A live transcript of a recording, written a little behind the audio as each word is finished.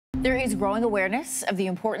There is growing awareness of the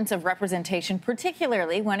importance of representation,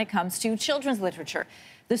 particularly when it comes to children's literature.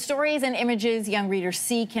 The stories and images young readers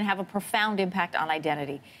see can have a profound impact on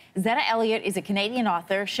identity. Zeta Elliot is a Canadian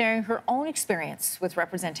author sharing her own experience with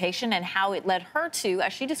representation and how it led her to,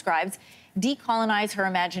 as she describes, decolonize her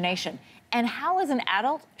imagination. And how, as an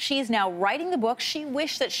adult, she is now writing the book she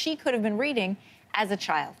wished that she could have been reading as a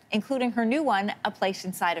child, including her new one, A Place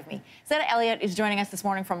Inside of Me. Zeta Elliot is joining us this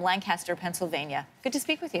morning from Lancaster, Pennsylvania. Good to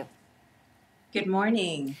speak with you. Good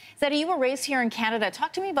morning. Zeta, you were raised here in Canada.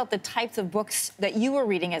 Talk to me about the types of books that you were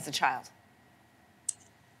reading as a child.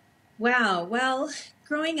 Wow. Well,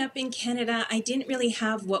 growing up in Canada, I didn't really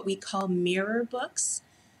have what we call mirror books.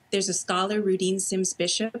 There's a scholar, Rudine Sims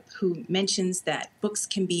Bishop, who mentions that books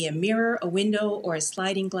can be a mirror, a window, or a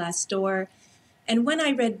sliding glass door. And when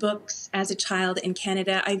I read books as a child in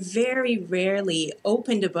Canada, I very rarely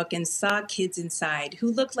opened a book and saw kids inside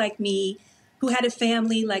who looked like me, who had a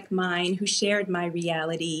family like mine, who shared my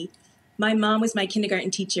reality. My mom was my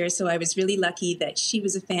kindergarten teacher, so I was really lucky that she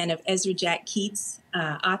was a fan of Ezra Jack Keats,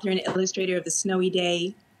 author and illustrator of The Snowy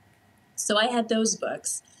Day. So I had those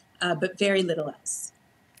books, but very little else.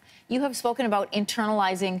 You have spoken about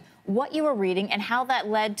internalizing what you were reading and how that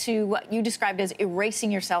led to what you described as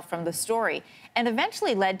erasing yourself from the story, and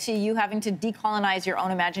eventually led to you having to decolonize your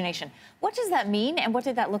own imagination. What does that mean, and what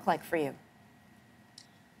did that look like for you?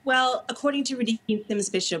 Well, according to Rudine Sims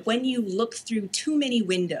Bishop, when you look through too many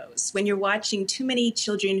windows, when you're watching too many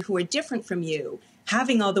children who are different from you,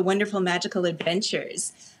 having all the wonderful magical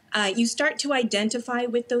adventures, you start to identify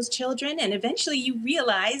with those children, and eventually you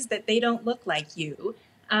realize that they don't look like you.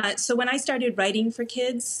 So when I started writing for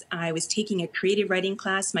kids, I was taking a creative writing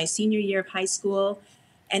class my senior year of high school.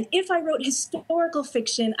 And if I wrote historical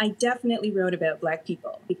fiction, I definitely wrote about Black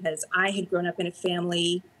people because I had grown up in a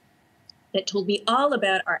family that told me all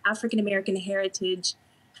about our African-American heritage,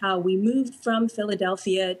 how we moved from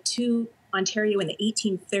Philadelphia to Ontario in the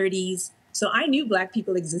 1830s. So I knew Black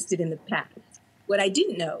people existed in the past. What I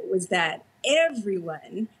didn't know was that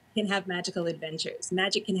everyone can have magical adventures.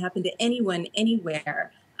 Magic can happen to anyone,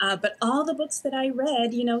 anywhere. But all the books that I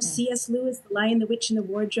read, C.S. Lewis, The Lion, the Witch, and the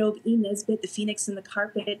Wardrobe, E. Nesbit, The Phoenix and the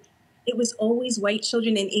Carpet, it was always white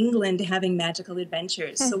children in England having magical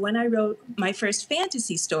adventures. So when I wrote my first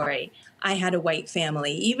fantasy story, I had a white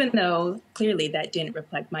family, even though clearly that didn't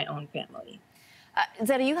reflect my own family.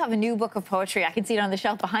 Zeta, you have a new book of poetry. I can see it on the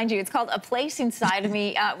shelf behind you. It's called A Place Inside of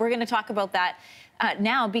Me. We're going to talk about that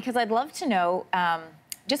now because I'd love to know,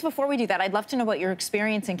 just before we do that, I'd love to know about your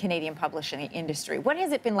experience in Canadian publishing industry. What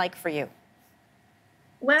has it been like for you?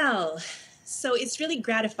 Well, so it's really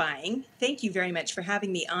gratifying. Thank you very much for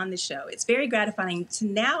having me on the show. It's very gratifying to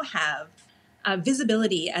now have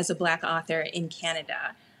visibility as a Black author in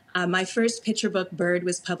Canada. My first picture book, Bird,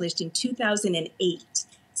 was published in 2008.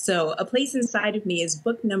 So A Place Inside of Me is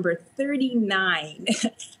book number 39.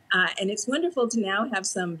 And it's wonderful to now have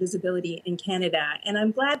some visibility in Canada. And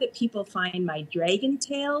I'm glad that people find my dragon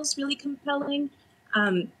tales really compelling.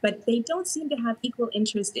 But they don't seem to have equal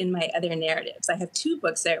interest in my other narratives. I have two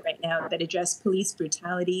books out right now that address police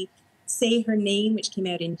brutality, Say Her Name, which came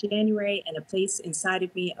out in January, and A Place Inside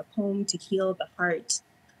of Me, a poem to heal the heart.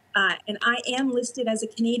 And I am listed as a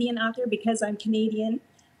Canadian author because I'm Canadian.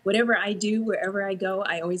 Whatever I do, wherever I go,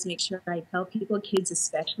 I always make sure I tell people, kids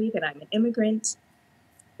especially, that I'm an immigrant.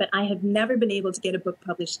 But I have never been able to get a book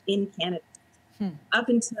published in Canada. Up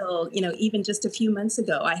until, even just a few months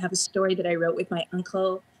ago, I have a story that I wrote with my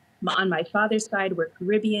uncle. On my father's side, we're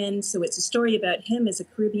Caribbean. So it's a story about him as a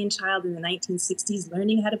Caribbean child in the 1960s,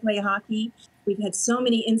 learning how to play hockey. We've had so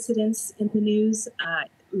many incidents in the news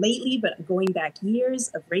lately, but going back years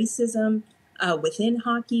of racism within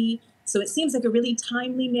hockey. So it seems like a really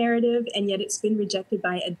timely narrative, and yet it's been rejected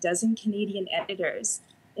by a dozen Canadian editors.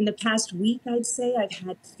 In the past week, I'd say, I've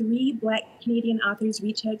had 3 Black Canadian authors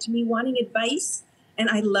reach out to me wanting advice. And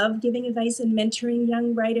I love giving advice and mentoring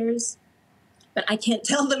young writers. But I can't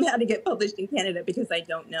tell them how to get published in Canada because I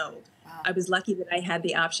don't know. Wow. I was lucky that I had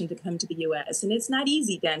the option to come to the U.S. And it's not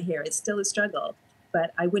easy down here. It's still a struggle.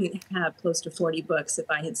 But I wouldn't have close to 40 books if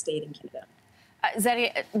I had stayed in Canada.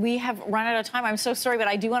 Zeta, we have run out of time. I'm so sorry, but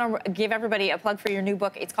I do want to give everybody a plug for your new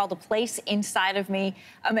book. It's called A Place Inside of Me.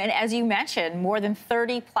 And as you mentioned, more than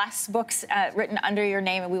 30-plus books written under your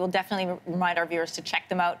name, and we will definitely remind our viewers to check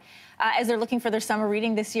them out as they're looking for their summer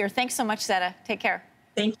reading this year. Thanks so much, Zeta. Take care.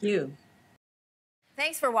 Thank you.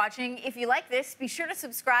 Thanks for watching. If you like this, be sure to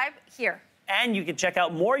subscribe here. And you can check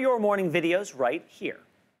out more Your Morning videos right here.